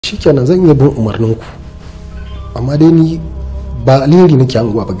shikenan zan iya bin umarninku, amma dai ni ba alheri nake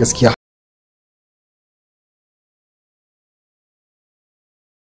anguwa ba gaskiya.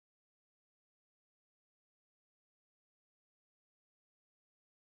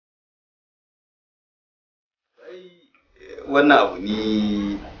 Wannan abu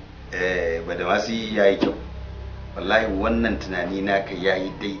ni ba da masu yayi kyau wallahi. Wannan tunani naka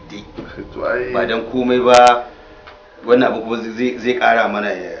yayi daidai ba dan komai ba. Wannan abu kuma zai kara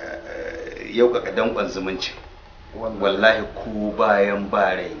mana yaukaka dankon zumunci wallahi. ko bayan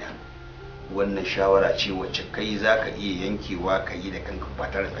ba raina wannan shawara ce wacce kai zaka iya yankewa ka yi da kanka ba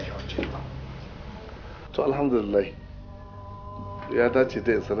tare da shawarce ba. To alhamdulillah ya dace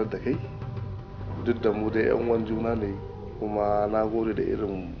da in sanar da kai, duk da mu dai yan uwan juna ne, kuma na gode da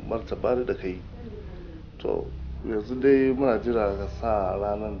irin martaba da kai. To yanzu dai muna jira ga sa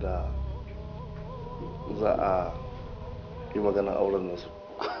ranar da za a yi maganar auren nasu.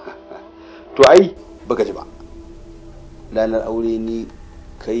 To ai baka ji ba, ranar aure ni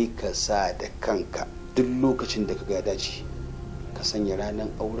kai ka sa da kanka duk lokacin da kaga ya dace ka sanya ranar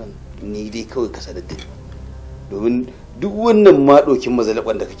auren, ni dai kawai ka sadar da ni. Domin duk wannan maɗokin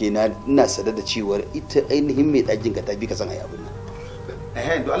mazalaban da kake ina sadar da cewar ita ainihin mai ɗakin ka ta bi ka san ayi abin nan.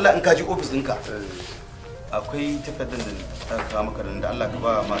 To Allah in ka ji ofis ɗinka akwai takardar da ta kawo maka da Allah ka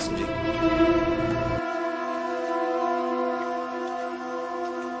ba masu je.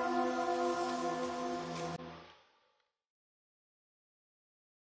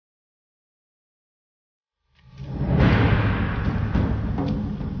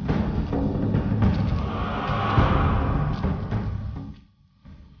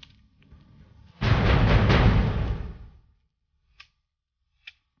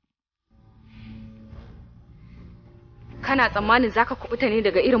 Kana tsammanin zaka kubuta ne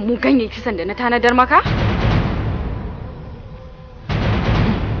daga irin muganyen kisan da na tanadar maka?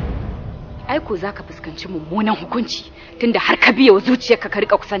 Aiko zaka fuskanci mummunan hukunci tunda har ka biye wa zuciyarka ka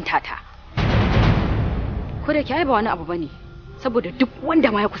rika kusanta ta. Ko da kai ba wani abu bane, saboda duk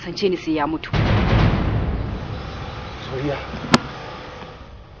wanda ma ya kusance ni sai ya mutu. Zuriya,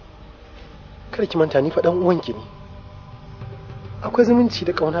 kada ki manta ni fa dan uwanki ne. Akwai zumunci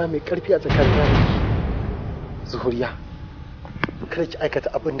da kauna mai karfi a tsakanin da ki. Zuriya, kada ki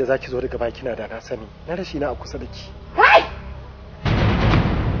aikata abin da zaki zo daga baki na da na sani, na rashi na a kusa da ki.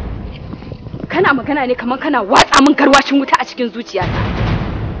 Kana magana ne kamar kana watsa min garwashin wuta a cikin zuciyata,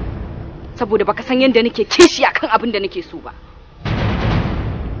 saboda baka san yadda nake kishi akan abin da nake so ba.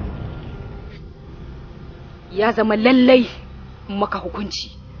 Ya zama lallai maka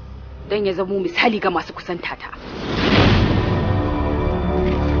hukunci don ya zamo misali ga masu kusantata.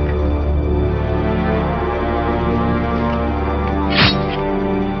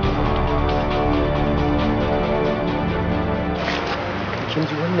 Kin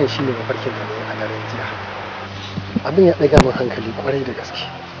ji wannan shine mafarkin da nayi a daren jiya. Abin ya ɗaga min hankali kwarai da gaske.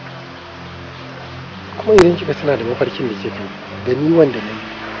 Kuma idan kika tana da mafarkin da ke kai da ni wanda nayi,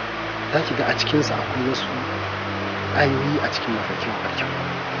 za ki ga a cikinsa akwai wasu ayoyi a cikin mafarkin.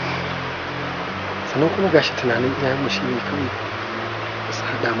 Sannan kuma gashi tunanin iyayenmu shi ne kawai su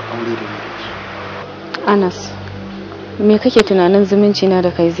haɗa mu aure da ni da ke. Anas, me kake tunanin zumunci na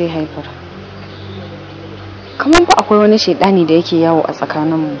da kai zai haifar? Kamar ba akwai wani shaidani da yake yawo a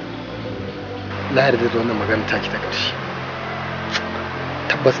tsakaninmu. Na yarda da wannan magana taki ta ƙarshe.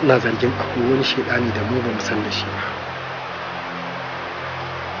 Tabbas ina zargin akwai wani shaidani da mu ba mu san da shi ba.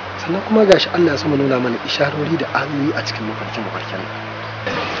 Sannan kuma gashi Allah ya so mu nuna mana isharori da ayoyi a cikin mafarkin.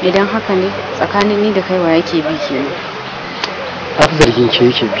 Idan haka ne, tsakanin ni da kai wa yake bi kenan? Ta fi zargin ke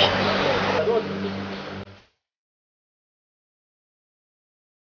yake bi.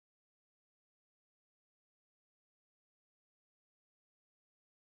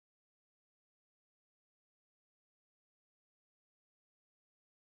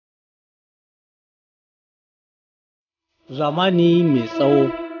 Zamani mai tsawo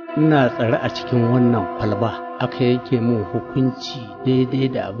ina tsare a cikin wannan kwalba, aka yake min hukunci daidai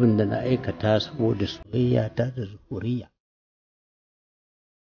da abin da na aikata saboda soyayya ta da zuriya.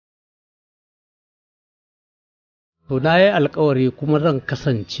 To na yi alkawari kuma zan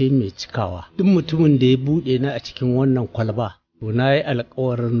kasance mai cikawa. Duk mutumin da ya buɗe ni a cikin wannan kwalba, to na yi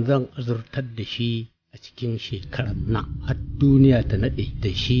alkawarin zan azurtar da shi a cikin shekarar nan har duniya ta naɗe, da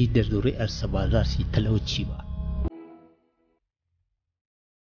shi da zuri'arsa ba za su yi talauci ba.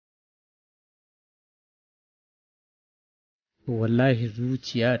 Wallahi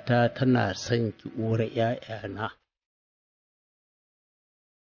zuciyata tana son ki uwar ‘ya'yana.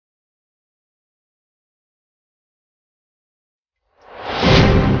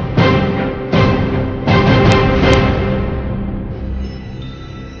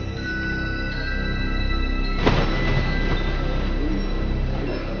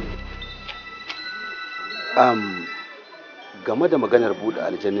 game da maganar buɗe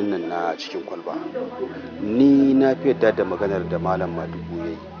aljanin nan na cikin kwalba, ni na fi yadda da maganar da malam Madugu ya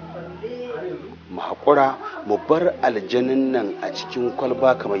yi. Mu haƙura mu bar aljanin nan a cikin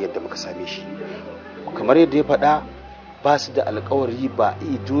kwalba kamar yadda muka same shi. Kamar yadda ya faɗa, ba su da alƙawari, ba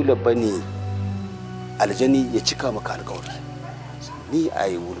dole ba ne aljani ya cika maka alƙawari. Ni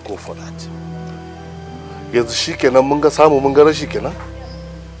I will go for that. Yanzu shi kenan mun ga samu mun ga rashi kenan.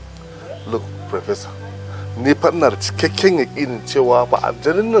 Look professor, ni fannar cikakken yakinin cewa ba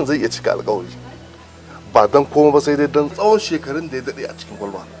aljanin nan zai iya cika alƙawari, ba dan koma ba sai dai dan tsawon shekarun da ya dade a cikin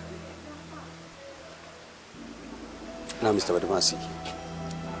kwalba. Na Mr. Badmasi,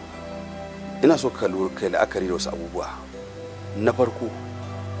 ina so ka lura kai la'akari da wasu abubuwa. Na farko,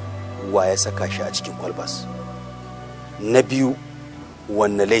 wa ya saka shi a cikin kwalbas? Na biyu,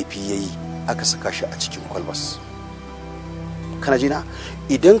 wanne laifi yayi aka saka shi a cikin kwalbas? Kana jina?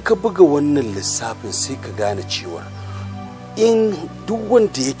 Idan ka buga wannan lissafin sai ka gane cewa in duk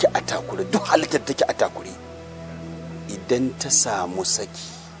wanda yake a takure, duk halittar take a takure, idan ta samu saki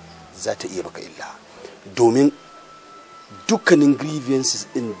za ta iya baka illa. Domin dukkanin grievances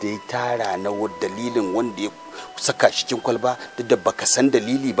din da ya tara na dalilin wanda ya saka shi cikin kwalba, da baka san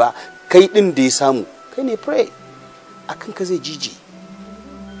dalili ba, kai din da ya samu, kai ne pray akan ka zai jiji.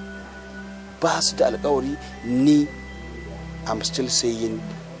 Ba su da alƙawari. Ni I'm still saying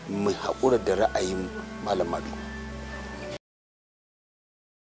mu haƙura da ra'ayin Malam Madu.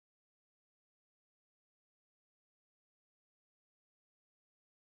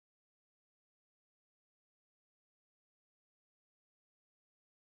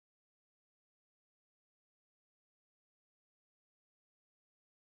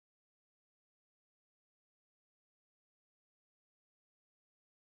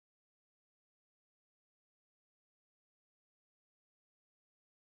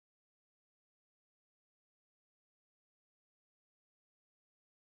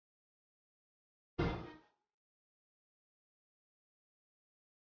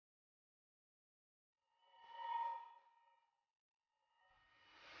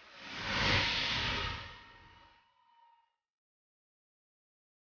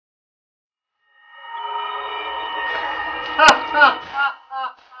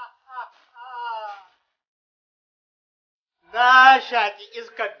 Na shaƙi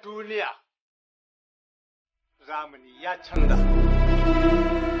iskar duniya, zamani ya canza.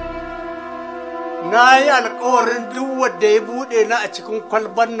 Na yi alkawarin duk wanda ya buɗe na a cikin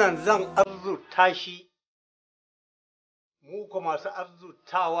kwalban nan zan arzuta shi. Mu ko masu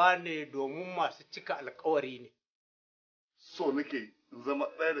arzutawa ne domin masu cika alkawari ne. So nake in zama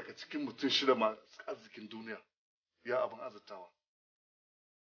ɗaya daga cikin mutum shida masu arzikin duniya. Ya abin arzutawa.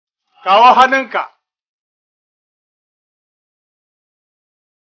 Kawo hannunka.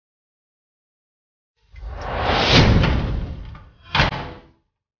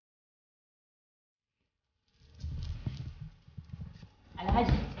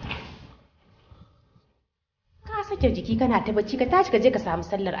 Alhaji, ka sake jiki kana ta bacci, ka tashi ka je ka samu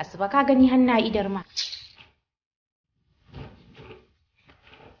sallar asuba, ka gani hanna idar ma.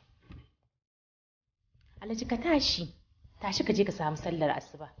 Alhaji ka tashi ka je ka samu sallar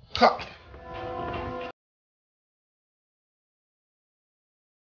asuba.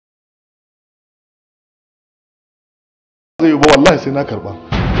 Zai yi ba, wallahi sai na karba.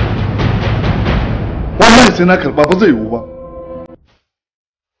 Wallahi sai na karba, ba zai yiwu ba.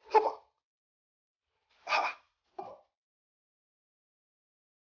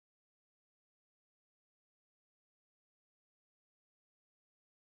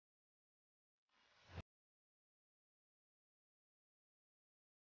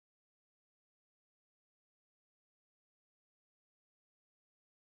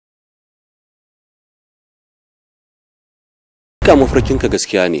 Ka mafarkinka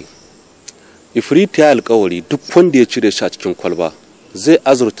gaskiya ne. Ifrit ya alƙawari duk wanda ya cire shi a cikin kwalba zai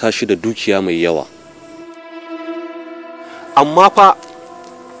azurta shi da dukiya mai yawa. Amma fa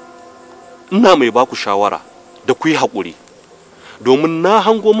ina mai baku shawara da ku yi haƙuri, domin na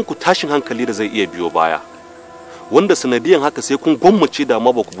hango muku tashin hankali da zai iya biyo baya, wanda sanadiyan haka sai kun gwammace da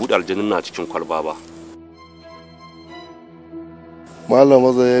ma ba ku buɗe aljanun na cikin kwalba ba. Malam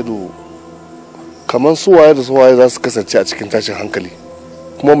Zaidu, kamar suwaye da suwaye za su kasance a cikin tashin hankali,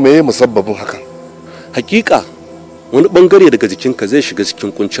 kuma meye musabbabin hakan? Hakika wani bangare daga jikinka zai shiga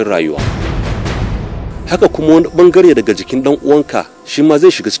cikin kuncin rayuwa, haka kuma wani bangare daga jikin dan uwanka shi ma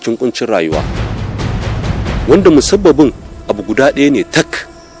zai shiga cikin kuncin rayuwa, wanda musabbabin abu guda ɗaya ne tak: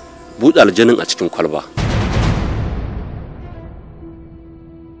 buɗe aljanin a cikin kwalba.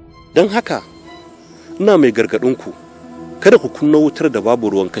 Don haka ina mai gargaɗinku, kada ku kunna wutar da babu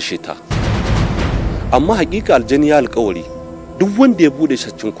ruwan kashe ta. amma hakika aljani ya alkawari duk wanda ya bude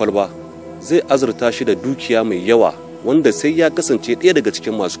cikin kwalba zai azurta shi da dukiya mai yawa wanda sai ya kasance ɗaya daga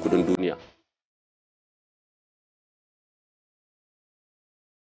cikin masu kudin duniya.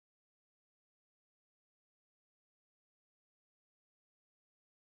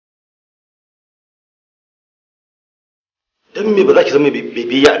 Dan me ba za ki zama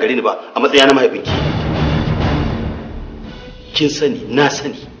biyayya a gare ni ba a matsayina na mahaifinki? Kin sani na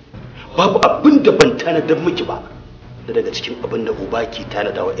sani babu abin da ban tanadar miki ba da daga cikin abin da uba ke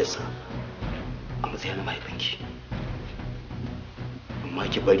tanada wa yarsa a matsayina na mahaifinki. Amma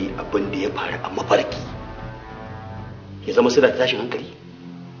ki bari abin da ya faru a mafarki ya zama sila tashin hankali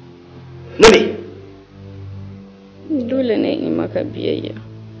na me? Dole ne in maka biyayya,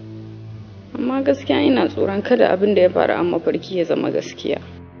 amma gaskiya ina tsoron kada abin da ya faru a mafarki ya zama gaskiya.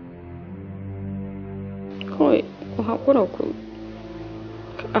 Kawai ku haƙura ku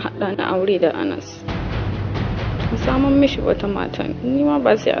a haɗa na aure da Anas, a samun mishi wata mata, ni ma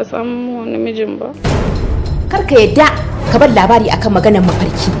ba sai a samun wani mijin ba. Kar ka yadda ka bar labari akan maganar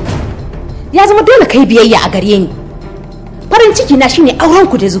mafarki, ya zama dole kai biyayya a gare ni. Farin ciki na shine auren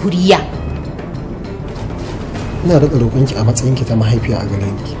ku da Zuhuriya. ina da roƙonki a matsayinki ta mahaifiya a gare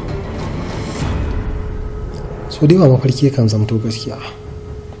ni. So da yawa mafarki kan zamto gaskiya.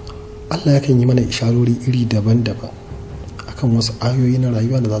 Allah yakan yi mana isharori iri daban-daban akan wasu ayoyi na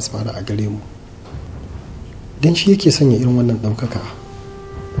rayuwa da za su fara a gare mu. Don shi yake sanya irin wannan ɗaukaka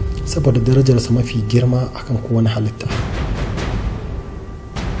saboda darajarsa mafi girma akan kowane halitta.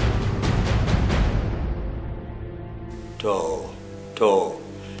 To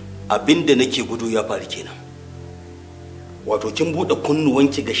abinda nake gudu ya faru kenan. Wato kin buɗe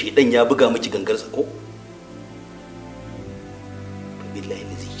kunnuwanki ga shedan ya buga miki gangar ko? Billahi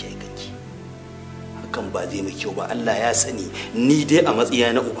ne zai kai kanki. Hakan ba zai mai kyau ba, Allah ya sani ni dai a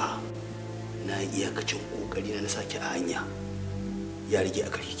matsiya na uba na iyakacin kokari na saki a hanya. Ya rige a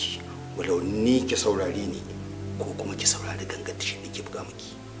gare ki. Walau ni ki saurare ni ko kuma ki saurari gangar da shi nake buga miki.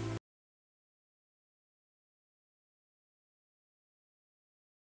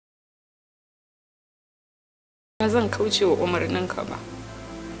 Ba zan kauce wa umarninka ba.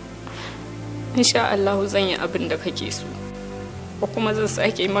 Insha Allah zan yi abin da kake so, ko kuma zan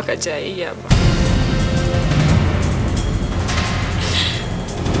sake maka jayayya ba.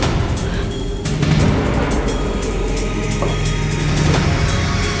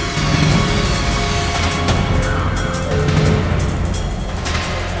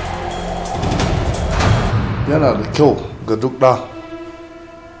 Yana da kyau ga duk ɗa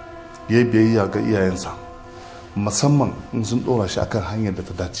ya yi biyayya ga iyayensa, musamman in sun ɗora shi akan hanyar da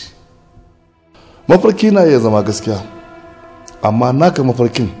ta dace. Mafarki na iya zama gaskiya, amma naka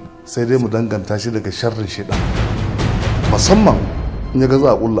mafarkin sai dai mu danganta shi daga sharrin shaidan, musamman in ya ga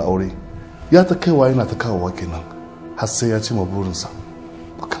za a ƙulla aure ya ta kaiwa yana ta kawowa kenan har sai ya ci ma burinsa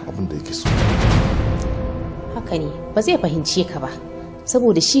akan abin da yake so. Haka ne, ba zai fahimce ka ba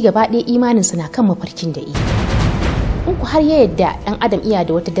saboda shi gaba ɗaya imaninsa na kan mafarkin da iya. In ku har ya yadda ɗan adam iya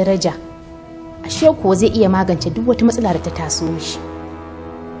da wata daraja, ashe kuwa zai iya magance duk wata matsala da ta taso mishi.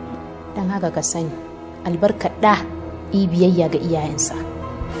 Dan haka ka sani, albarkar ɗa yi biyayya ga iyayensa.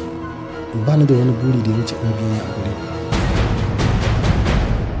 Ba ni da wani buri da ya wuce in biyayya a gare ku.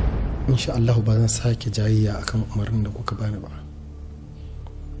 Insha Allah ba zan sake jayayya akan umarnin da kuka bani ba.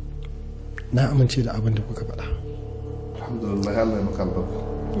 Na amince da abin da kuka faɗa. Alhamdulillah, Allah ya maka albarka.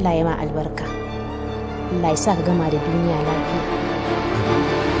 Allah ya ma albarka. Allah ya sa ka gama da duniya lafiya.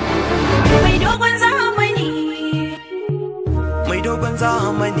 Mai dogon zamani, mai dogon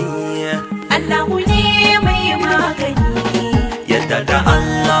zamani, Allahu ne mai magani. Yadda da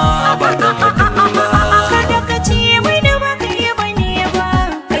Allah ba ta mutu ba. Kada ka ce mai da ba kai ba ne ba,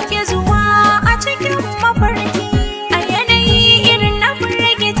 kake zuwa a cikin mafarki. A yanayi irin na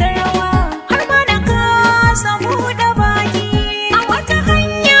firgitarwa, har ma da ka saboda baki. A wata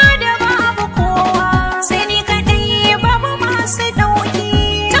hanya da babu kowa, sai ni kaɗai babu masu ɗauki.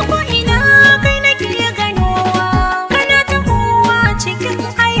 Ta ko'ina kai nake ganowa, kana tahowa cikin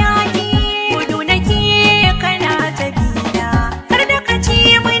hayaki. Gudu nake kana tafiya, har da ka ce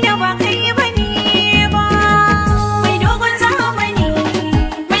mai da ba kai ba ne ba. Mai dogon zamani,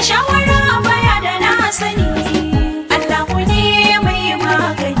 mai shawara baya da na sani. Allahu ne mai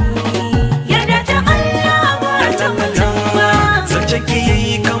magani, yarda ta Allah ba ta mutum ba. Zancen ki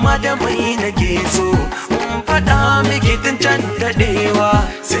yayi kama da mai nake so, in faɗa miki tun can daɗewa,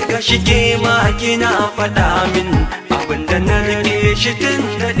 sai ka shige ma kina faɗa min abinda na rike shi tun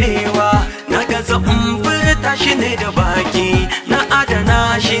daɗewa. Na gaza in furta shi ne da baki, na adana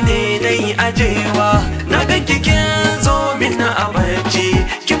shi ne dai ajewa. Na ga kin zo min a barci,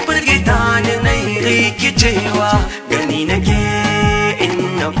 kin firgita ni na yi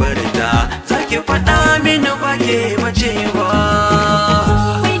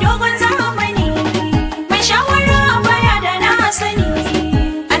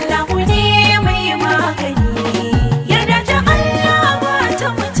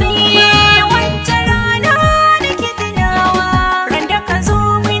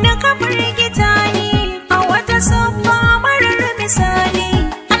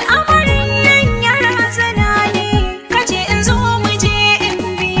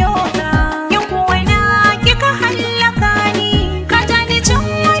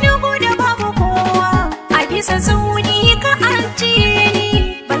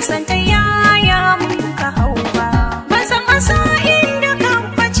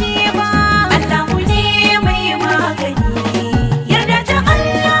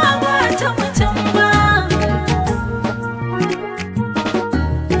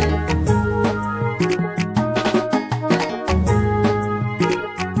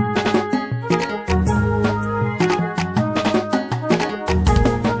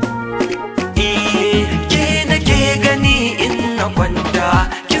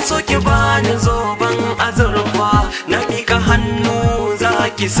hannu za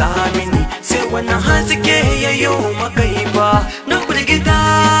ki sami ni sai wani haske ya yi makaifa na firgita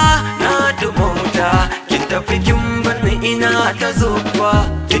na dumauta kin tafi kin barni ina ta zuba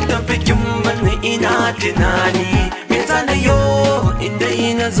kin tafi kin barni ina tunani me zana yo inda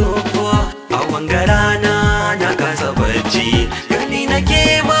ina zuba a wangara na kasa barci gani nake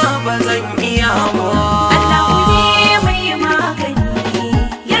ma ba zan iya ba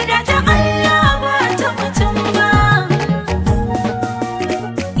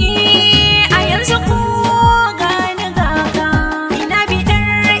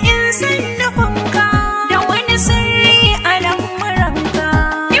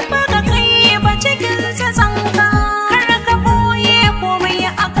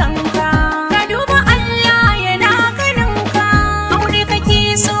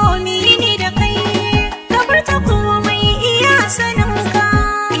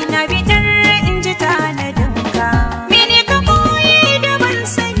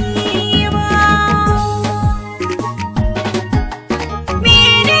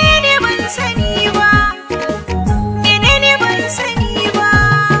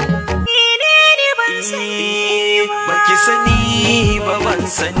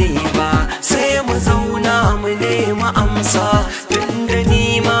sani ba sai mu zauna mu nema amsa tunda ni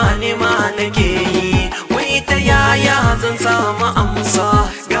ma nake yi wai ta yaya zan samu amsa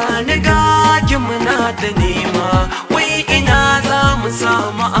gani gaki muna ta nema wai ina za mu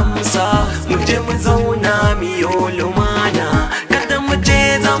samu amsa mu je mu zauna mu yo lumana kada mu je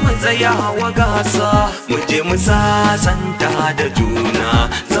za mu tsaya wa gasa mu je mu sasanta da juna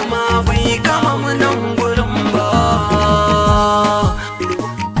zama bai kama mu nan gurin ba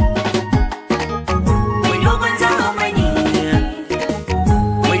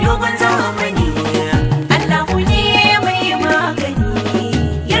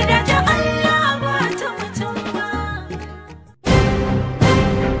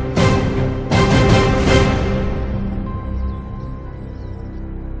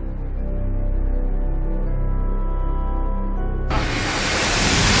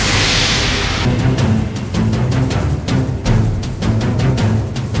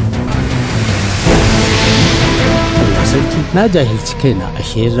na jahilci kaina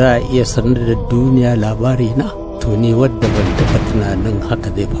ashe za a iya sanar da duniya labari na to ni wadda ban taɓa tunanin haka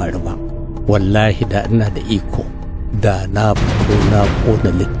zai faru ba wallahi da ina da iko da na fito na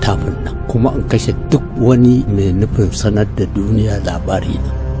ƙona littafin nan kuma in kashe duk wani mai nufin sanar da duniya labari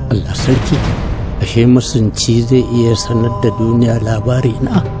na Allah sarki ashe masunci zai iya sanar da duniya labari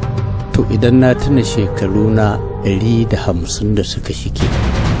na to idan na tuna shekaru na 150 da suka shige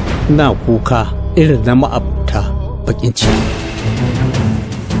ina kuka irin na ma'abta bakin ciki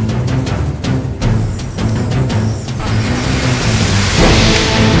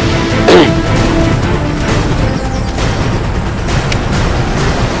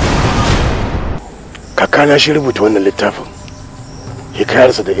kakana shi rubuta wannan littafin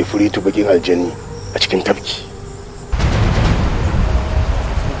hikayarsa da ifritu bakin aljanni a cikin tafki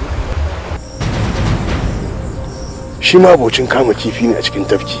shi ma abocin kama kifi ne a cikin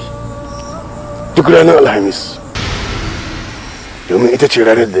tafki duk ranar alhamis domin ita ce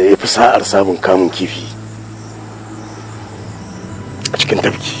ranar da ya fi sa'ar samun kamun kifi a cikin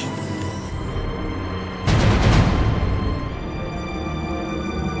tafki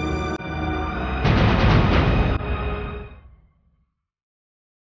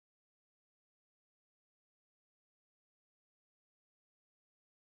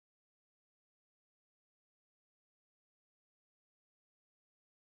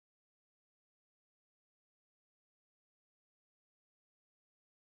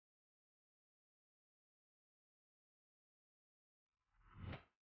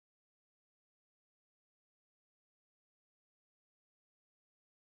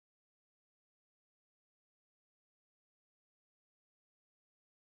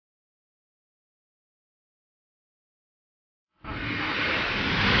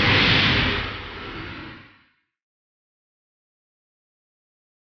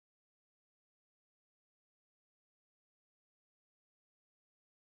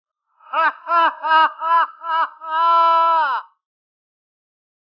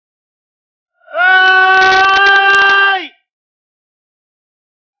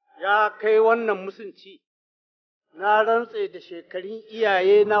Ya kai wannan musunci, na rantse da shekarun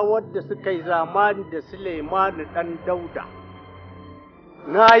iyaye na wadda suka yi zamani da Suleimanu ɗan Dauda.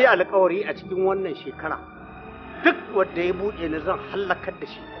 Na yi alkawari a cikin wannan shekara, duk wadda ya buɗe ni zan hallakar da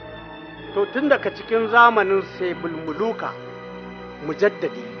shi. To tun daga cikin zamanin Sebulmuluka,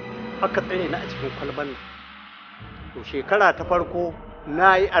 mujaddadi aka tsare ni a cikin kwalban nan. To shekara ta farko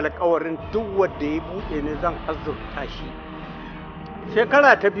na yi alkawarin duk wadda ya buɗe ni zan azurta shi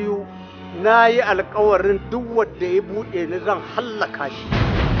shekara ta biyu na yi alkawarin duk wanda ya buɗe ni zan hallaka shi,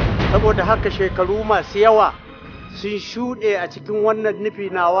 saboda haka shekaru masu yawa sun shuɗe a cikin wannan nufi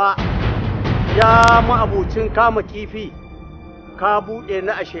nawa. Ya ma'abucin kama kifi, ka buɗe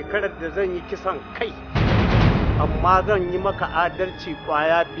ni a shekarar da zan yi kisan kai, amma zan yi maka adalci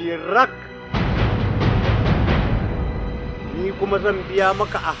kwaya biyar rak. Ni kuma zan biya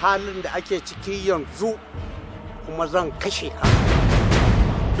maka a halin da ake ciki yanzu, kuma zan kashe ka.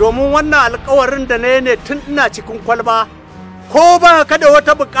 Domin wannan alkawarin da na ne tun ina cikin kwalba, ko ba ka da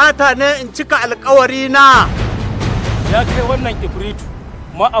wata bukata ne in cika alkawari na. Ya kai wannan ibritu,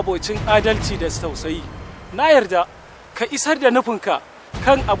 ma'abocin adalci da tausayi, na yarda ka isar da nufinka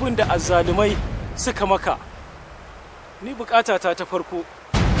kan abin da azzalumai suka maka. Ni bukatata ta farko,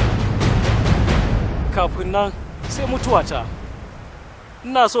 kafin nan sai mutuwata.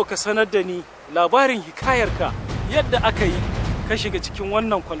 Ina so ka sanar da ni labarin hikayarka, yadda aka yi ka shiga cikin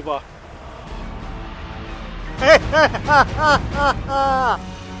wannan kwalba.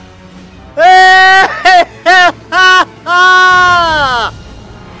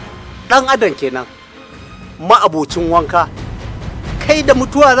 Ɗan adam kenan, ma'abocin wanka, kai da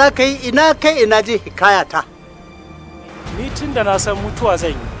mutuwa za ka yi ina kai ina je hikayata. Ni tun da na san mutuwa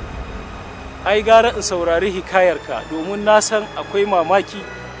zan yi, ai gara in saurari hikayarka, domin na san akwai mamaki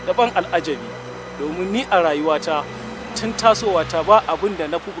da ban al'ajabi, domin ni a rayuwata tun tasowata ba abin da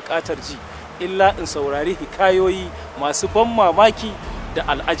na fi buƙatar ji illa in saurari hikayoyi masu ban mamaki da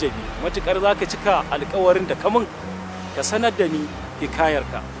al'ajabi. Matuƙar za ka cika alkawarin da kamun, ka sanar da ni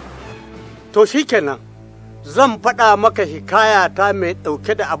hikayarka. To shikenan, zan faɗa maka hikayata mai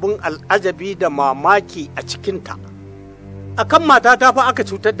ɗauke da abin al'ajabi da mamaki a cikinta. Akan matata fa aka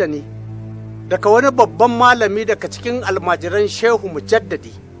cutar da ni daga wani babban malami daga cikin almajiran Shehu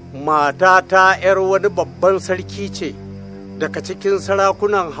Mujaddadi. Matata 'yar wani babban sarki ce daga cikin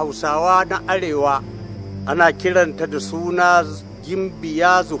sarakunan Hausawa na Arewa, ana kiranta da suna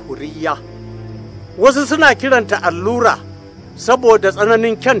Gimbiya Zuhuriya. Wasu suna kiranta Allura saboda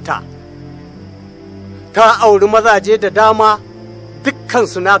tsananin kyanta. Ta auri mazaje da dama,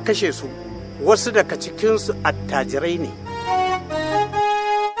 dukkansu na kashe su, wasu daga cikinsu attajirai ne.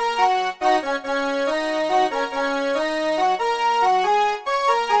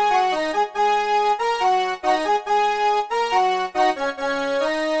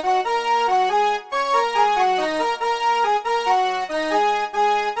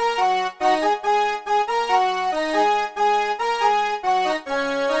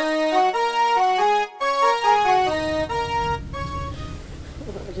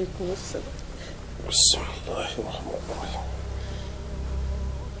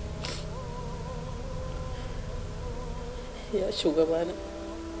 Ya shugabana,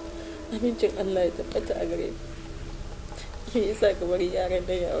 amincin Allah ya tabbata a gare ni. Me yasa ka bari yaran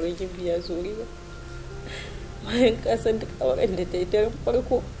da ya auren Gimbiya Zuriya? Bayan ka san duk auren da ta yi daren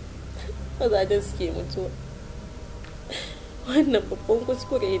farko, mazajen suke mutuwa. Wannan babban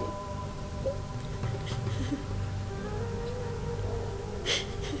kuskure ne.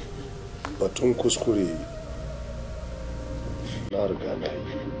 Batun kuskure na riga na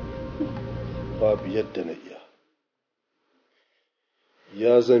yi, babu yadda na iya.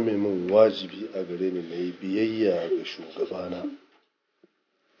 Ya zame min wajibi a gare ni na yi biyayya ga shugabana,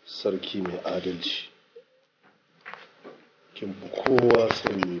 sarki mai adalci. Kin fi kowa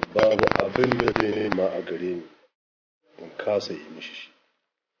sani babu abin da zai nema a gare ni in kasa yi mishi shi,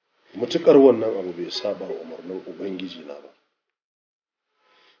 mutukar wannan abu bai saba umarnin ubangiji na ba.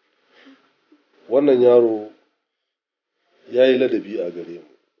 Wannan yaro ya yi ladabi a gare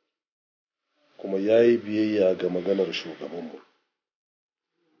mu, kuma ya yi biyayya ga maganar shugabanmu.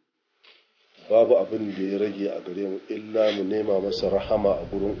 Babu abin da ya rage a gare mu illa mu nema masa rahama a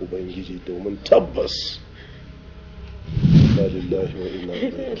gurin ubangiji, domin tabbas inna lillahi wa inna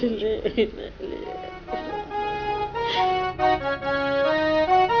ilaihi raji'un.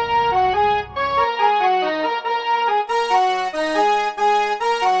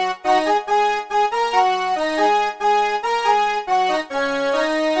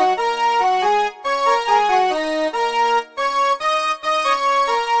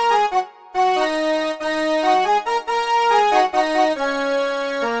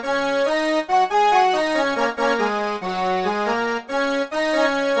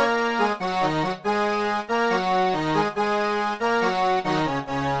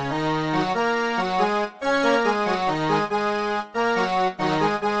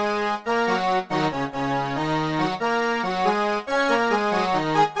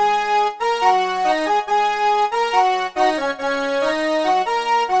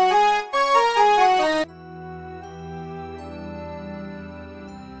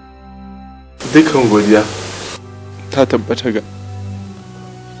 Dukan godiya ta tabbata ga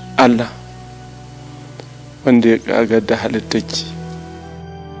Allah wanda ya kagar da halittarki.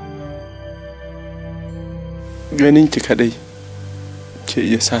 Ganinki kadai ke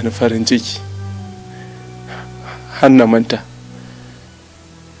iya sani farin ciki, har na manta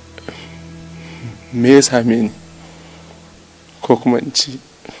me ya same ni, ko kuma in ci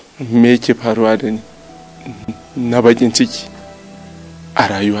me yake faruwa da ni na bakin ciki a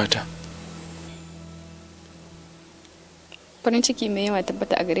rayuwata. Farin ciki mai yawa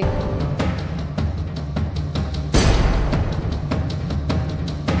tabbata a gare ku.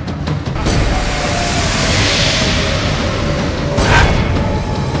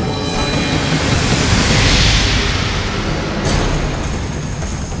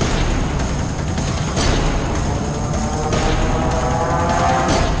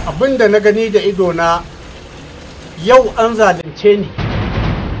 Abinda na gani da idona yau an zalunce ni,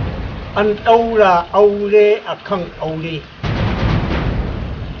 an ɗaura aure akan aure,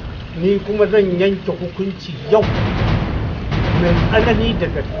 ni kuma zan yanke hukunci yau mai tsanani da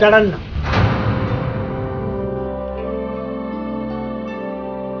daddaren nan.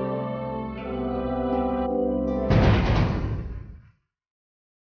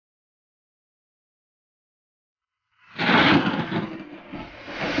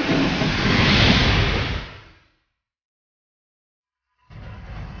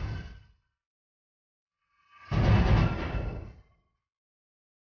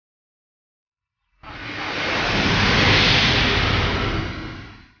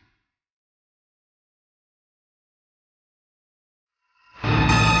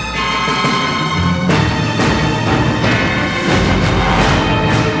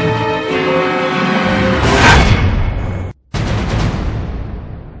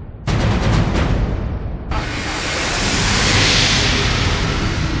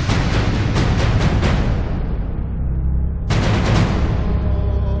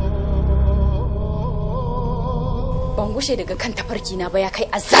 Gushe daga kan tafarki na ba ya kai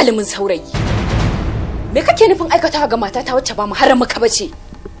azzalumin saurayi. Me kake nufin aikatawa ga matata wacce ba muharramin ka bace?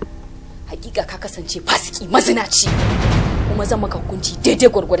 Hakika ka kasance fasiki mazinaci, kuma zan maka hukunci daidai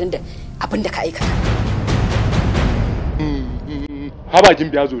gwargwadon da abin da ka aikata. Haba kin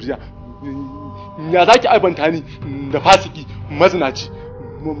biya zuriya, ya zaki aibanta ni da fasiki mazinaci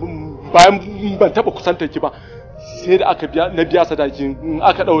bayan ban taba kusantar ki ba, sai da aka biya sadaki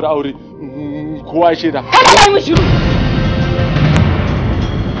aka daura aure kowa ya shaida. Kai mu shiru.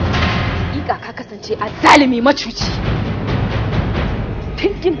 Ka kasance a zalimi macuci.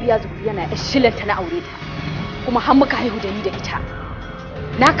 Tun biya zuri yana shilanta na aure ta, kuma har muka haihu da ni da ita.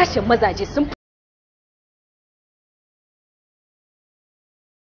 Na kashe mazaje sun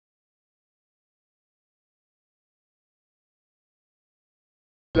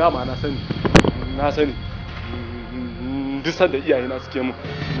dama na sani duk sanda iyayena suke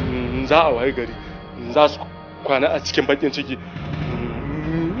mun za a waye gari za su kwana a cikin bakin ciki.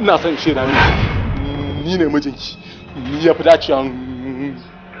 Ina son shaida ni ne mijinki, ni ya fi dacewa in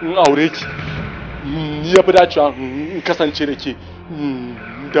aure ki, ni ya fi dacewa in kasance da ke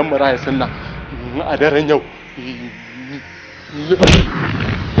don maraya sunna a daren yau.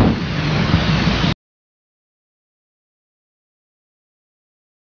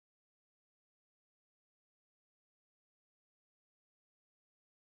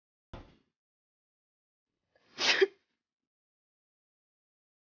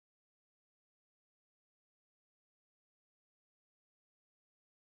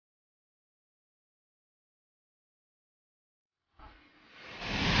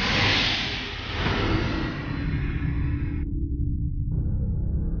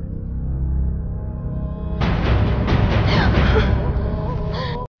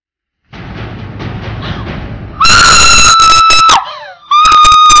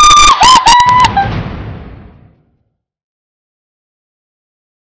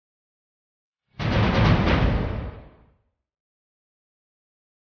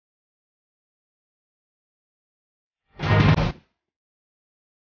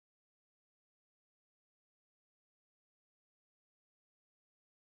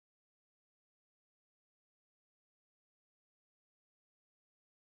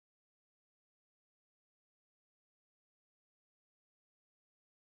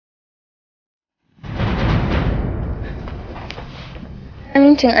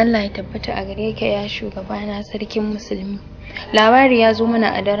 Amincin Allah ya tabbata a gare ka ya shugabana sarkin musulmi. Labari ya zo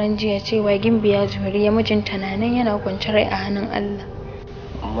mana a daren jiya cewa Gimbiya Juhuriya mijinta na nan yana kwance rai a hannun Allah.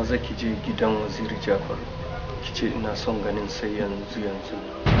 Maza ki je gidan Waziri Jafar, ki ce ina son ganin sai yanzu.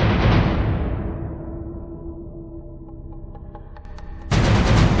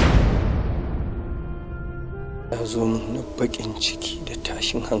 ya zo min na baƙin ciki da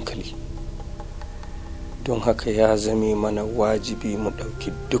tashin hankali, don haka ya zame mana wajibi mu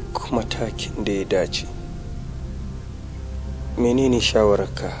ɗauki duk matakin da ya dace. Menene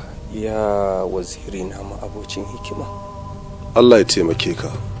shawararka ya waziri na ma'abocin hikima? Allah ya taimake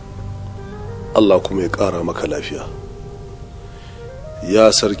ka, Allah kuma ya ƙara maka lafiya.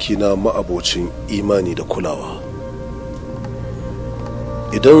 Ya sarki na ma'abocin imani da kulawa,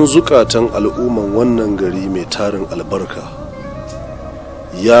 idan zukatan al'umman wannan gari mai tarin albarka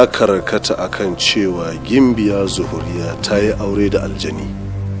ya karkata akan cewa gimbiya zuhuriya ta yi aure da aljani,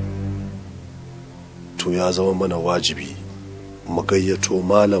 to ya zama mana wajibi mu gayyato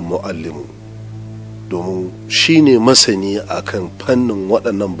malam mu'allimu, domin shi ne masani akan fannin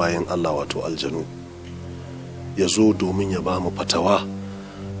waɗannan bayan Allah wato aljanu, ya zo domin ya ba mu fatawa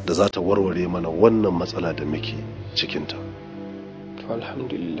da za ta warware mana wannan matsala da muke cikinta. To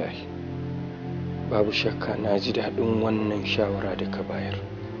alhamdulillah, babu shakka na ji daɗin wannan shawara da ka bayar.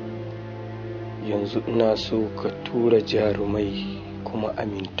 Yanzu ina so ka tura jarumai kuma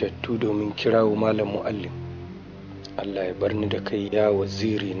amintattu domin kirawo malam mu'allim. Allah ya bar ni da kai ya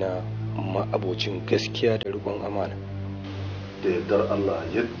waziri na ma'abocin gaskiya da riƙon amana. Da yardar Allah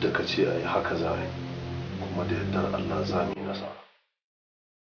yadda ka ce a yi haka za a yi, kuma da yardar Allah za mu yi nasara.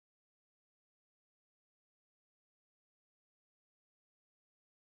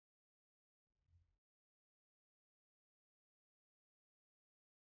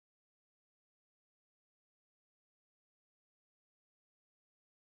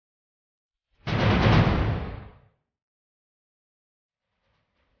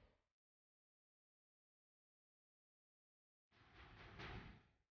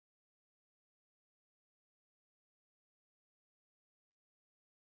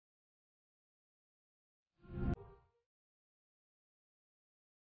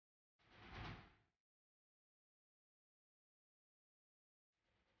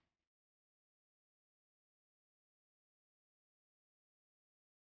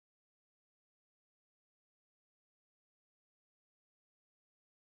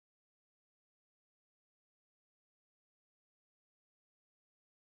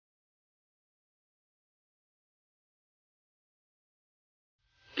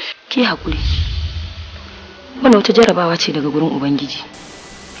 Ki haƙuri, wannan wata jarabawa ce daga gurin Ubangiji.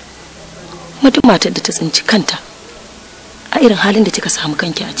 Mutum matar da ta tsinci kanta a irin halin da kika samu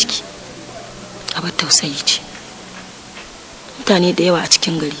kanki a ciki, abar tausayi ce. Mutane da yawa a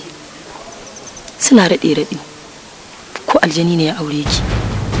cikin gari suna raɗe-raɗe ko aljani ne ya aure ki,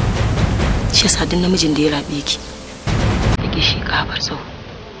 shi yasa duk namijin da ya raɓe ki yake shi kabar tsawo.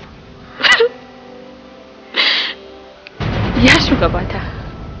 Ya shugabata,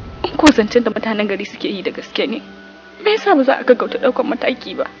 ko zancen da mutanen gari suke yi da gaske ne, me yasa ba za a gaggauta ɗaukar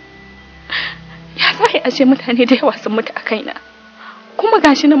mataki ba? Ya za a ce mutane da yawa sun mutu a kaina, kuma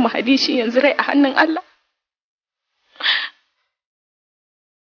gashi nan mahadi shi yanzu rai a hannun Allah.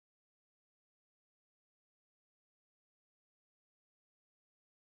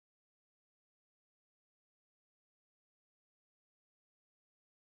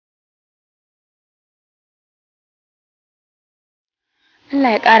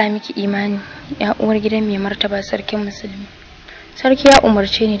 Allah ya ƙara miki imani, ya uwar gidan mai martaba sarkin musulmi. Sarki ya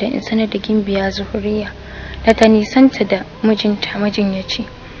umarce ni da in sanar da gimbiya zuhuriya da ta nisanta da mijinta majinyaci.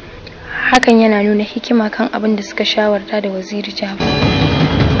 Hakan yana nuna hikima kan abin da suka shawarta da waziri Jafar.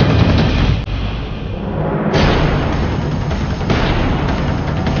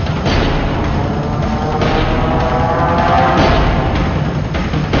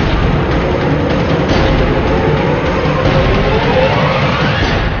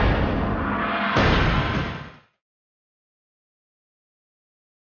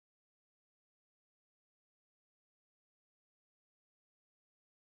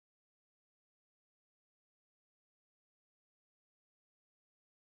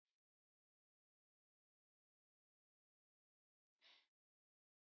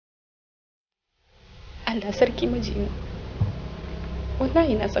 Allah sarki mijina,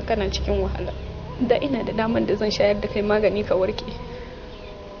 wallahi na tsakanin cikin wahala, da ina da daman da zan shayar da kai magani ka warke,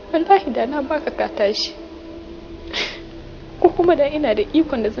 wallahi da na baka ka tashi, ko kuma da ina da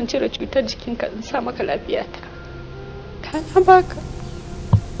ikon da zan cire cutar jikinka in sa maka lafiyata, ka na baka,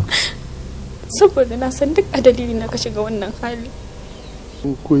 saboda na san duk a dalili na ka shiga wannan hali.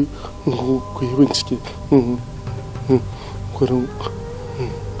 Ku yi bincike gurin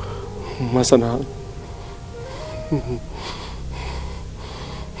masana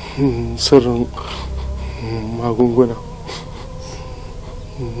sirrin magunguna,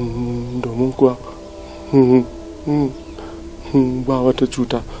 domin kuwa ba wata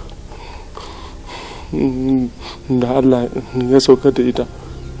cuta da Allah ya saukar da ita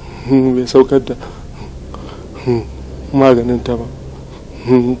bai saukar da maganinta ba,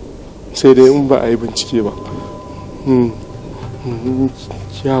 sai dai in ba a yi bincike ba.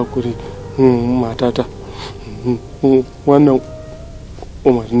 Ki hakuri matata, wannan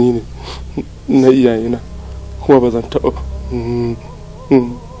umarni ne na iyayena kuma ba zan taɓa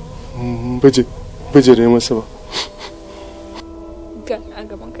bijire masa ba. Gani a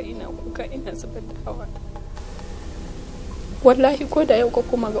gaban ka ina kuka ina zubar da hawa. Wallahi ko da yau ka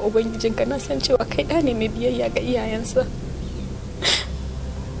koma ga ubangijinka na san cewa kai ɗa ne mai biyayya ga iyayensa,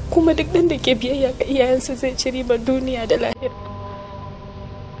 kuma duk ɗan da ke biyayya ga iyayensa zai ci ribar duniya da lahira.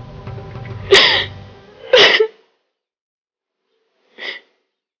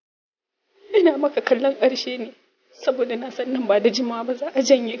 Ina maka kallon ƙarshe ne saboda na san nan ba da jimawa ba za a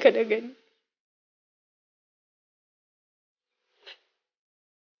janye ka da gani.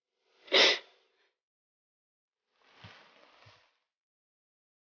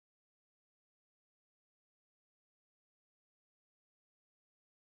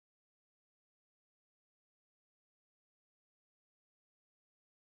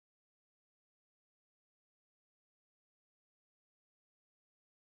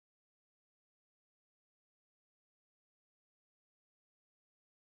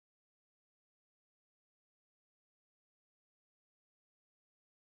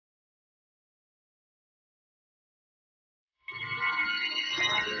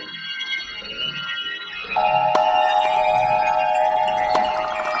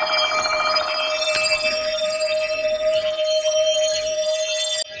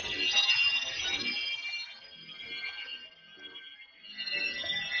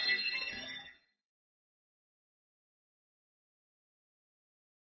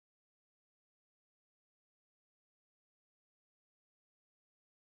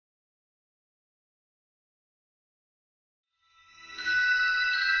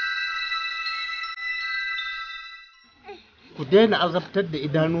 Ku daina azabtar da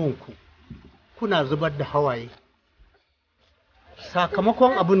idanuwanku kuna zubar da hawaye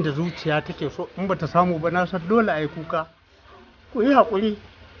sakamakon abin da zuciya take so. In ba ta samu ba na san dole a yi kuka. Ku yi haƙuri,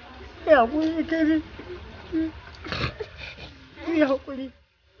 yi haƙuri, kai yi haƙuri,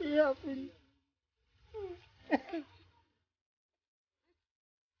 yi haƙuri.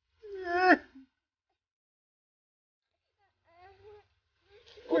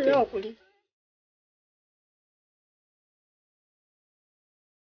 Ku yi haƙuri.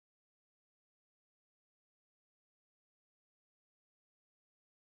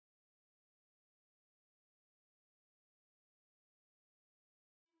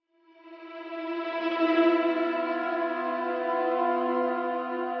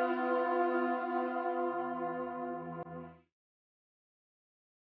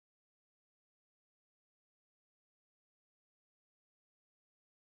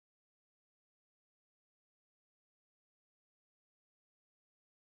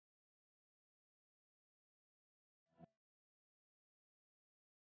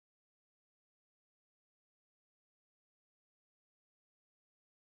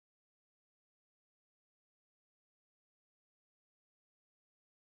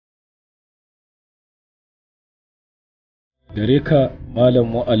 Gare ka Malam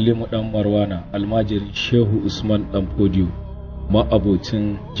Muallimu ɗan Marwana, almajirin Shehu Usman ɗan Fodiyo,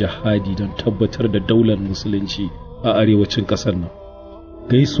 ma'abocin jihadi don tabbatar da daular musulunci a arewacin ƙasar nan.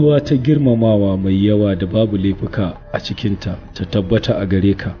 Gaisuwa ta girmamawa mai yawa da babu laifuka a cikinta ta tabbata a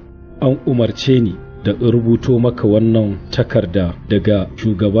gare ka. An umarce ni da in rubuto maka wannan takarda daga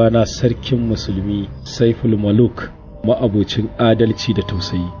shugabana sarkin musulmi Saiful Maluk, ma'abocin adalci da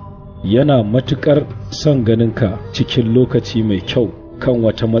tausayi. Yana matuƙar son ganinka cikin lokaci mai kyau kan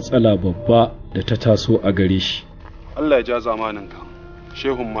wata matsala babba da ta taso a gare shi. Allah ya ja zamaninka,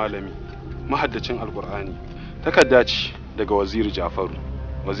 shehun malami, mahaddacin alkur'ani. Takarda ce daga waziri Jafaru,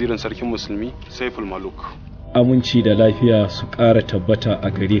 wazirin sarkin musulmi Saiful Maluk. Aminci da lafiya su ƙara tabbata a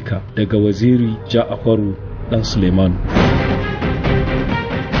gare ka daga waziri Ja'faru ɗan Suleiman.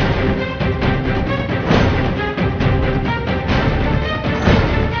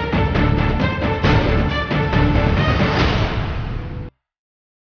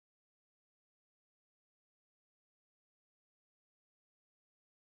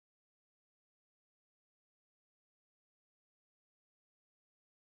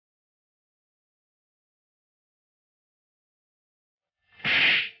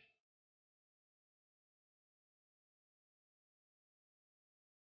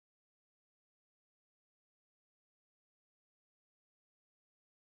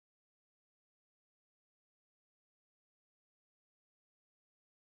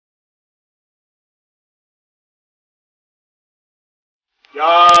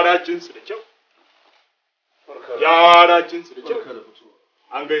 Yara jinsu da kyau. Yara jinsu da kyau.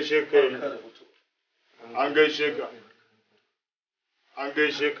 An gaishe ka. An gaishe ka. An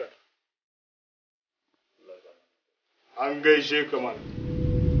gaishe ka. An gaishe ka man.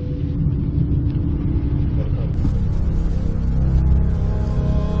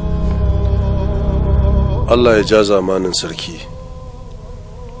 Allah ya ja zamanin sarki.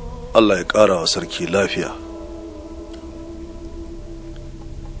 Allah ya ƙara wa sarki lafiya.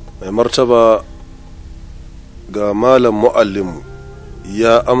 Mai martaba ga malam mu'allimu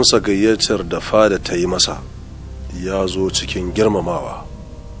ya amsa gayyatar da fada ta yi masa, ya zo cikin girmamawa.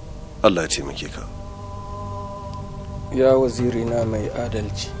 Allah ya taimake ka. Ya wazirina mai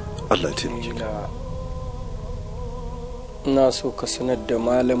adalci. Allah ya taimake ka. Ina so ka sanar da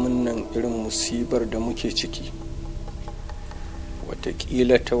malamin nan irin musibar da muke ciki.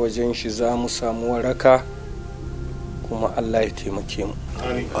 Wataƙila ta wajen shi za mu samu waraka, kuma Allah ya taimake mu.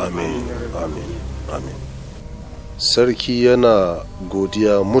 Amin, amin, amin. Sarki yana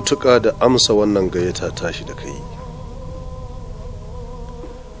godiya mutuƙa da amsa wannan gayyata tashi da kai.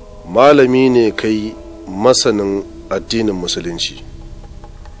 Malami ne kai masanin addinin musulunci,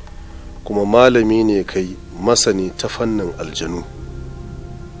 kuma malami ne kai masani ta fannin aljanu.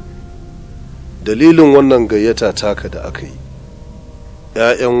 Dalilin wannan gayyata taka da aka yi,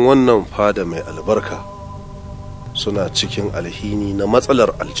 'ya'yan wannan fada mai albarka suna cikin alhini na matsalar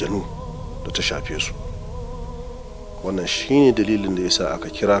aljanu da ta shafe su. Wannan shine dalilin da yasa aka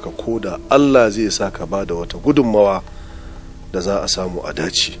kira ka, ko da Allah zai sa ka ba da wata gudunmawa da za a samu a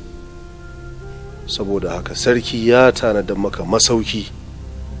dace. Saboda haka sarki ya tanada maka masauki,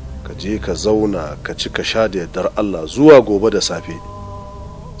 ka je ka zauna ka ci ka sha da yardar Allah. Zuwa gobe da safe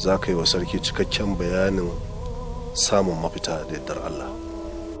za ka yi wa sarki cikakken bayanin samun mafita da yardar Allah.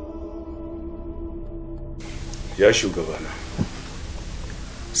 Ya shugabana,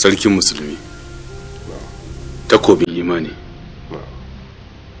 sarkin musulmi, takobin imani,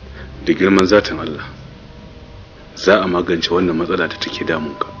 da girman zatin Allah, za a magance wannan matsala da take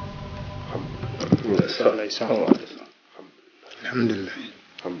damunka. Alhamdulillah.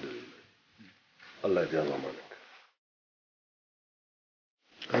 Allah ya zama maka.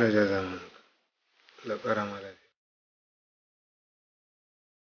 Allah ya zama maka. Allah ƙara ma lafiya.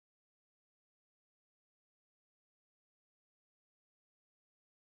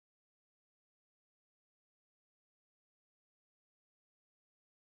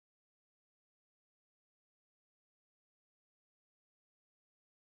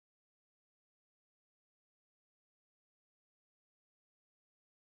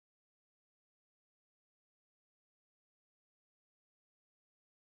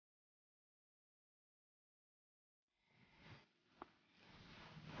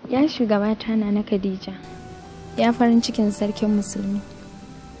 Ya shugabata na Khadija, ya farin cikin sarkin musulmi.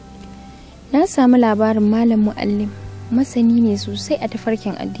 Na samu labarin malam mu'allim masani ne sosai a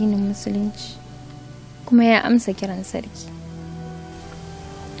tafarkin addinin musulunci, kuma ya amsa kiran sarki.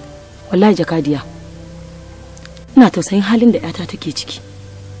 Wallahi jakadiya, ina tausayin halin da yata take ciki,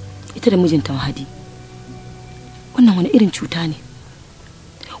 ita da mijinta Mahadi. Wannan wani irin cuta ne?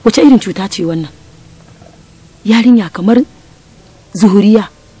 Wace irin cuta ce wannan? Yarinya kamar Zuhuriya,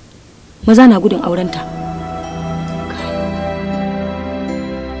 maza na gudun aurenta.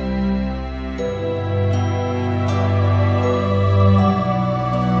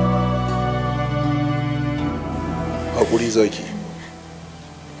 Haƙuri zaki,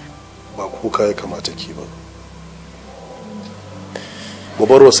 ba kuka ya kamata ki ba. Mu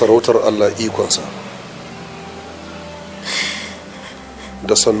bar wa sarautar Allah ikonsa.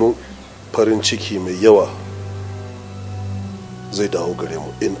 Da sannu farin ciki mai yawa zai dawo gare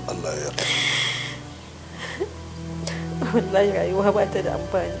mu in Allah ya yarda. Wallahi rayuwa ba ta da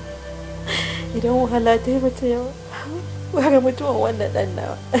amfani idan wahala ta yi mata yawa. Bara mutuwan wannan dan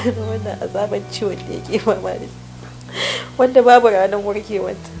nawa da wannan azaban ciwon da yake fama da wanda babu ranar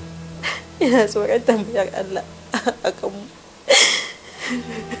warkewanta. Ina tsoron tambayar Allah a kanmu.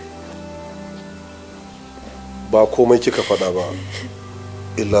 Ba komai kika faɗa ba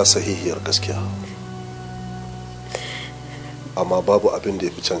illa sahihiyar gaskiya, amma babu abin da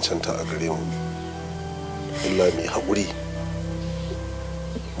ya fi cancanta a gare mu illa mai haƙuri,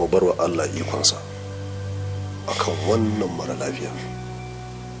 mu bar wa Allah ikonsa akan wannan mara lafiya.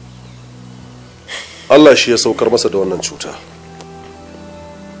 Allah shi ya saukar masa da wannan cuta,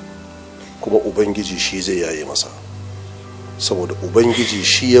 kuma Ubangiji shi zai yaye masa, saboda Ubangiji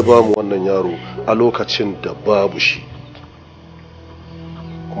shi ya ba mu wannan yaro a lokacin da babu shi,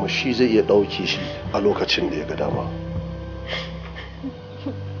 kuma shi zai iya ɗauke shi a lokacin da ya ga dama.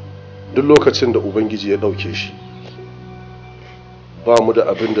 Duk lokacin da Ubangiji ya ɗauke shi, ba mu da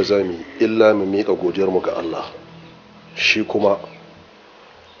abin da za mu yi illa mu miƙa godiyarmu ga Allah, shi kuma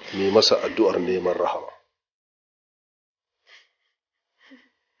mai masa addu'ar neman rahama.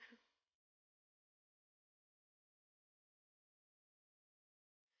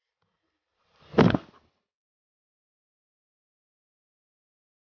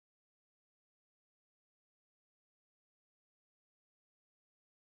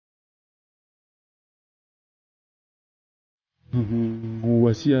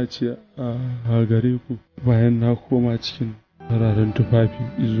 Wasiya ce a gare ku bayan na koma cikin fararen tufafi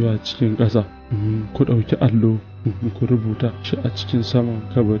zuwa cikin ƙasa, ku ɗauki allo ku rubuta shi a cikin saman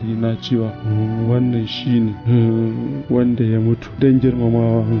kabari na cewa wannan shine wanda ya mutu don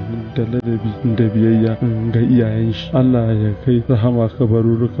girmamawa da ladabi da biyayya ga iyayen shi. Allah ya kai rahama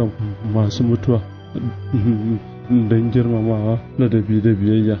kabarurukan masu mutuwa don girmamawa ladabi da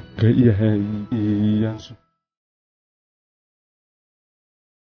biyayya ga iyayensu.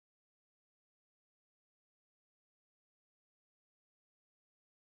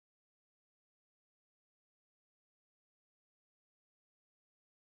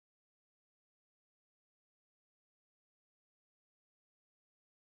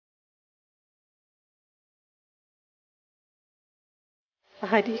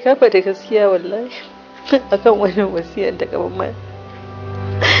 Hadi ka faɗi gaskiya wallahi akan wannan wasiyar da kaman mai.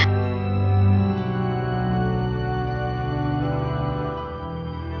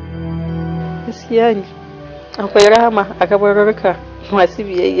 Gaskiya ne akwai rahama a kabarurruka masu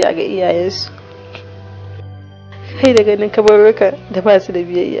biyayya ga iyayensu. Kai da ganin kabarurruka da ba su da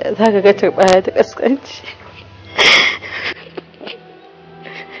biyayya za ka ga turɓaya ta ƙasƙanci.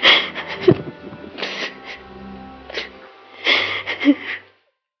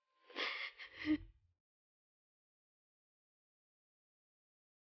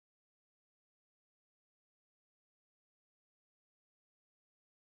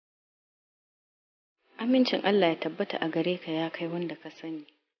 Amincin Allah ya tabbata a gare ka ya kai wanda ka sani,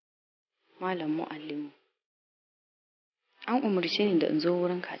 Malam Mu'allimu. An umarce ni da in zo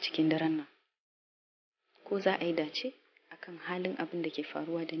wurinka a cikin daren nan. Ko za a yi dace akan halin abin da ke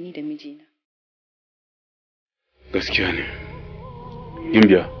faruwa da ni da mijina? Gaskiya ne.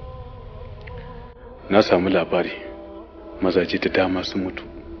 Gimbiya, na samu labari mazaje da dama sun mutu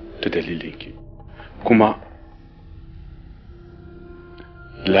ta dalilinki. Kuma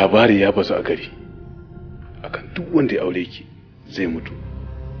labari ya bazu a gari akan duk wanda ya aure ki zai mutu.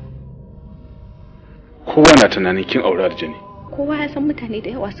 Kowa na tunanin kin aure aljani. Kowa ya san mutane da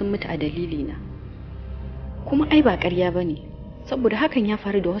yawa sun mutu a dalilina. Kuma ai ba ƙarya bane, saboda hakan ya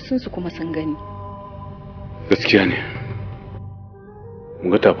faru da wasunsu kuma sun gani. Gaskiya ne.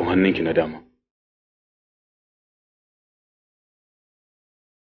 Mun ga tafin hannunki na dama.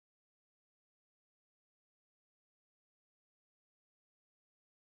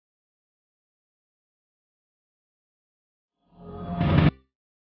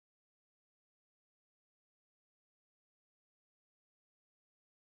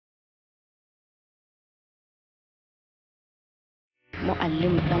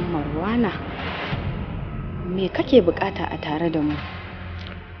 Mu'allim dan Marwana, me kake bukata a tare da mu?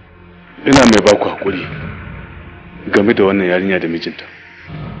 Ina mai baku hakuri game da wannan yarinya da mijinta.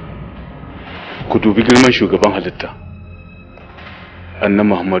 Ku dubi girman shugaban halitta, Annabi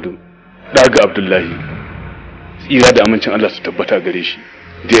Muhammadu, daga Abdullahi, tsira da amincin Allah su tabbata gare shi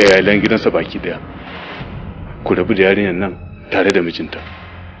da yayin gidansa baki daya. Ku rabu da yarinyar nan tare da mijinta.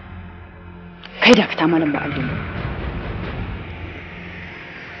 Kai da ka ta malam Mu'allim.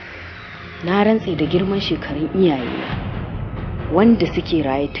 Na rantse da girman shekarun iyayena wanda suke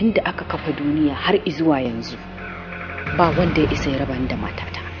raye tun da aka kafa duniya har izuwa yanzu, ba wanda ya isa ya raba ni da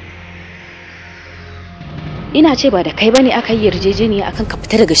matata. Ina ce ba da kai bane aka yi yarjejeniya akan ka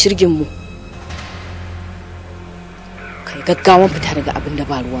fita daga shirgin mu. Kai gaggawan fita daga abin da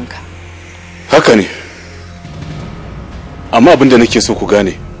ba ruwanka. Haka ne. Amma abin da nake so ku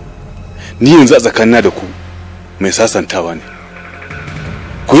gane, ni yanzu a tsakanina da ku mai sasantawa ne.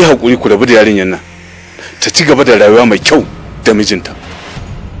 Ku yi haƙuri ku rabu da yarinyar nan ta ci gaba da rayuwa mai kyau da mijinta.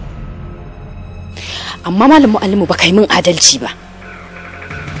 Amma Malam Mu'allimu ba kai min adalci ba.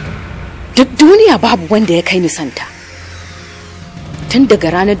 Duk duniya babu wanda ya kai ni santa. Tun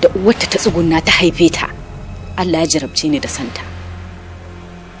daga ranar da uwarta ta tsugunna ta haife ta, Allah ya jarabce ni da santa.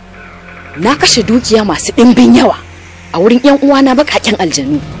 Na kashe dukiya masu ɗimbin yawa a wurin 'yan uwana baƙaƙen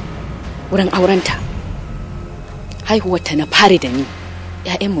aljanu wurin aurenta. Haihuwarta na fare da ni.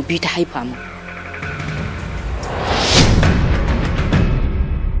 ‘Ya'yanmu biyu ta haifa mu.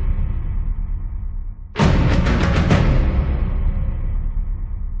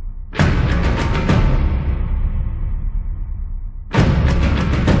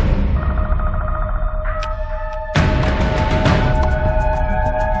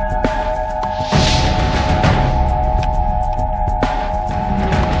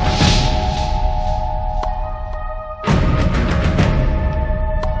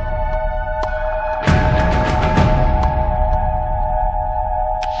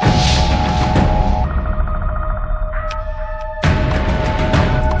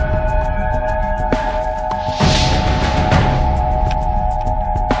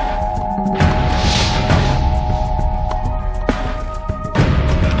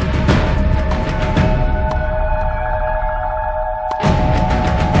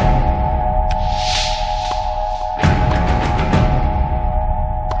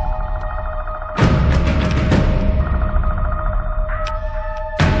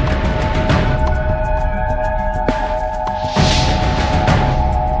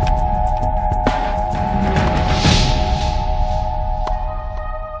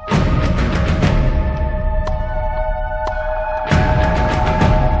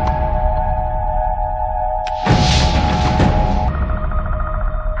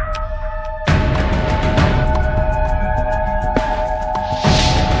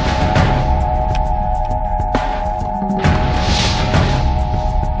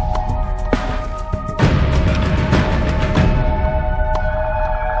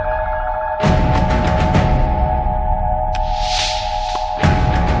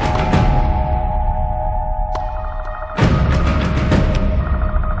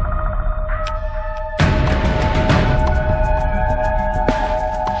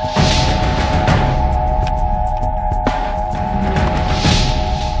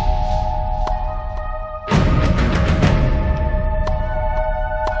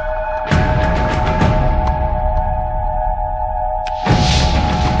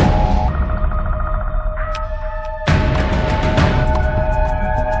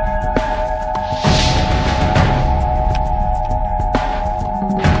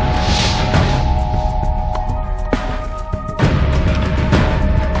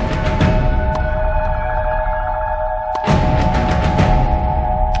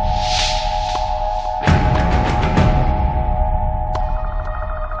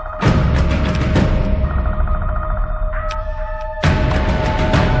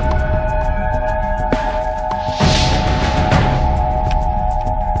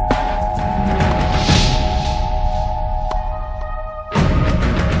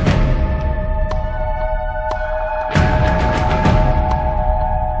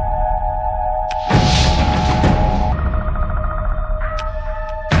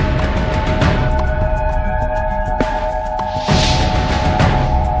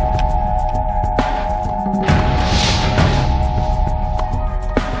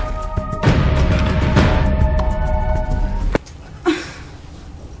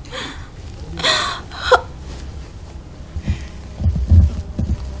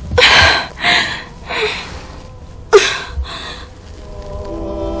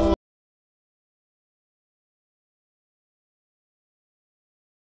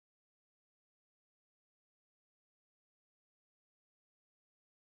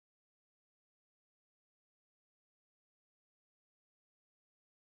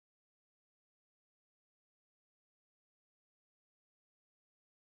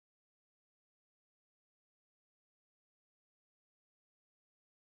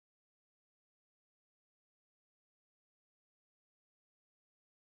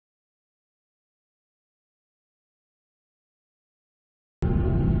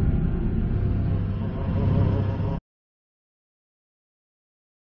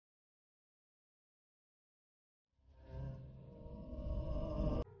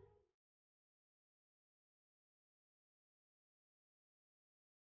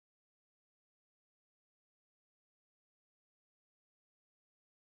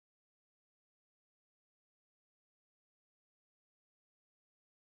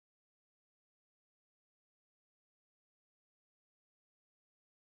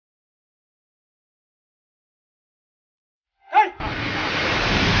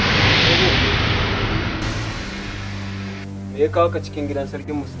 ya kawo ka cikin gidan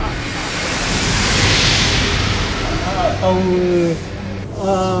sarkin musulmi?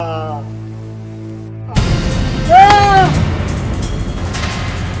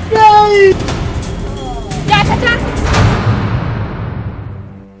 Dakata!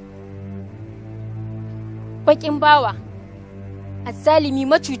 Bakin bawa, azzalimi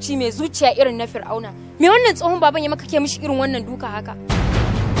macuci mai zuciya irin na Fir'auna. Me wannan tsohon baban ya maka ke mishi irin wannan duka haka?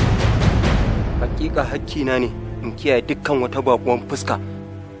 Hakika hakkina ne in kiyaye dukkan wata bakuwan fuska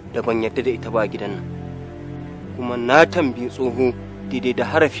da ban yadda da ita ba a gidan nan. Kuma na tambayi tsoho daidai da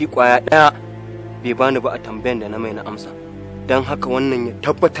harafi kwaya ɗaya bai bani ba a tambayan da na mai na amsa. Don haka wannan ya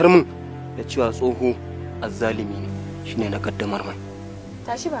tabbatar min da cewa tsoho azzalimi ne, shine na kaddamar mai.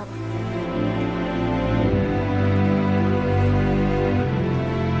 Tashi baba.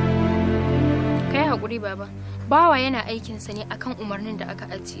 Kai haƙuri baba, bawa yana aikinsa ne akan umarnin da aka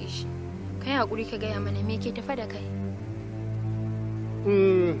ajiye shi. Kai haƙuri ka gaya mana me ke tafa da kai.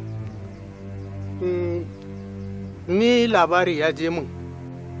 Ni labari ya je min,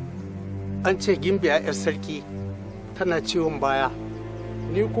 an ce gimbiya 'yar sarki tana ciwon baya,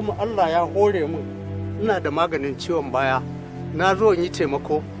 ni kuma Allah ya hore min ina da maganin ciwon baya. Na zo in yi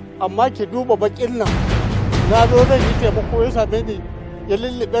taimako, amma ki duba bakin nan, na zo zan yi taimako ya same ni ya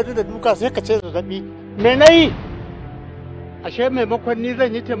lullube ni da duka sai ka ce zazzabi. Me na yi? Ashe maimakon ni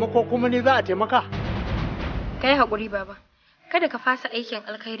zan yi taimako kuma ni za a taimaka? Kai haƙuri baba, kada ka fasa aikin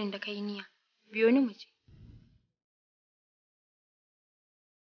alkhairin da kai niyya. Biyo ni mu je.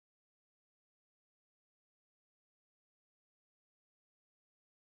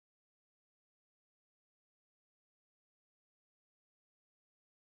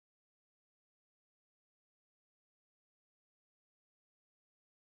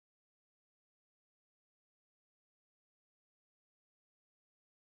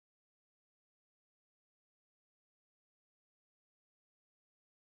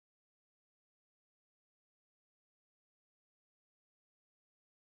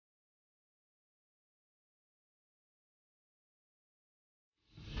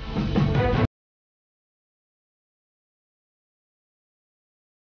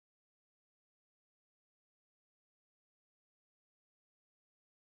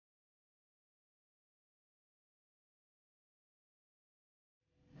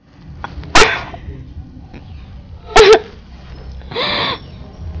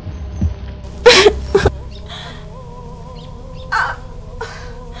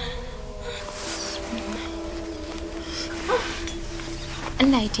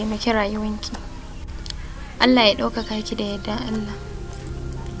 Allah ya taimaki rayuwanki. Allah ya ɗaukaka ki da yadda Allah.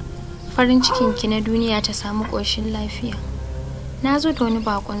 Farin cikinki na duniya ta samu ƙoshin lafiya. Na zo da wani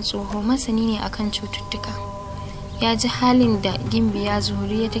bakon tsoho masani ne akan cututtuka. Ya ji halin da gimbiya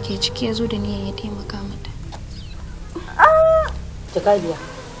Zuhuriya take ciki, ya zo da niyyar ya taimaka mata. Jakadiya,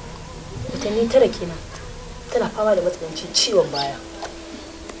 watanni 9 kenan tana fama da matsanancin ciwon baya.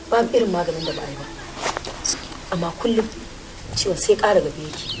 Babu irin maganin da ba a yi ba. Amma kullum ciwon sai ƙara gaba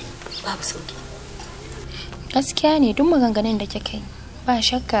yake, babu sauki. Gaskiya ne duk maganganun da kika yi, ba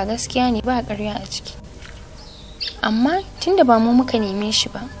shakka gaskiya ne, ba ƙarya a ciki. Amma tunda ba mu muka neme shi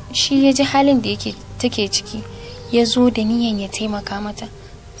ba, shi ya ji halin da take ciki, ya zo da niyan ya taimaka mata.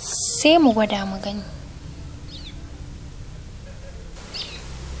 Sai mu gwada mu gani.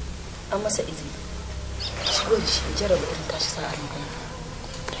 An masa izini. Shigo da shi jarraba irin tashi sa'ar magana.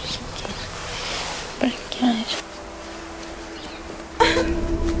 Barka.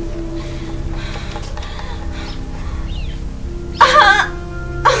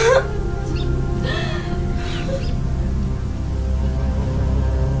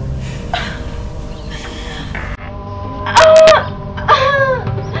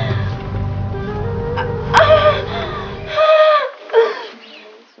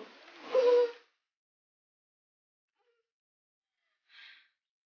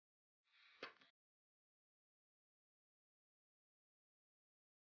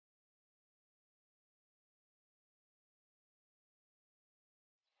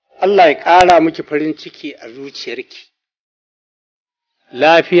 Allah ya ƙara miki farin ciki a zuciyarki,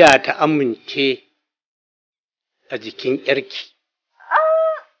 lafiya ta amince a jikin ‘yarki.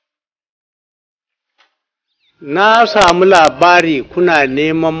 Na samu labari kuna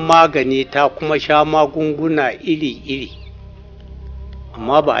neman magani ta kuma sha magunguna iri-iri,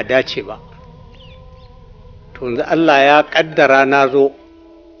 amma ba a dace ba. To yanzu Allah ya ƙaddara na zo,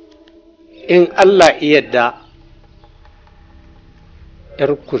 in Allah ya yarda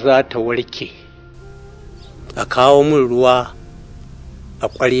 ‘yarku za ta warke, a kawo min ruwa a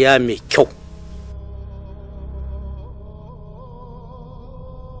ƙwarya mai kyau.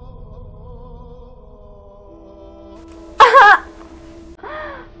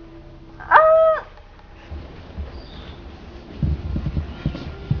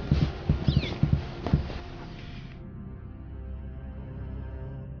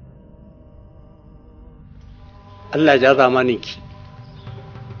 Allah ya zamaninki.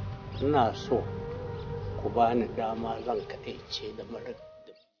 Ina so ku bani dama zan kaɗaice da mara.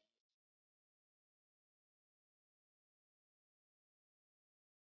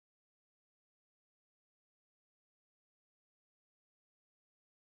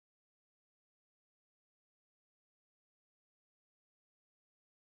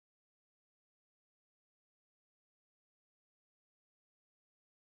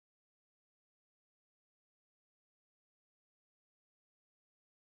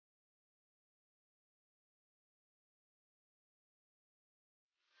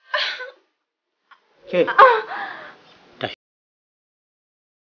 Ke.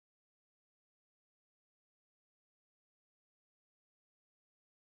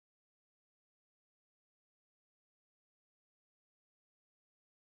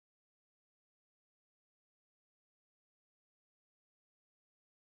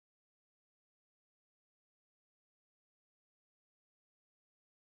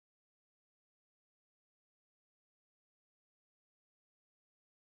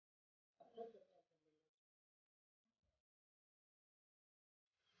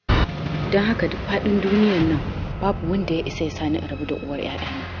 Don haka duk faɗin duniyan nan babu wanda ya isa ya sani in rabu da uwar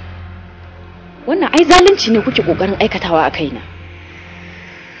ƴaƴana. Wannan ai zalunci ne kuke ƙoƙarin aikatawa a kaina.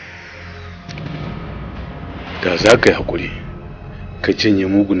 Da za ka yi haƙuri ka cinye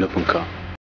mugun nufinka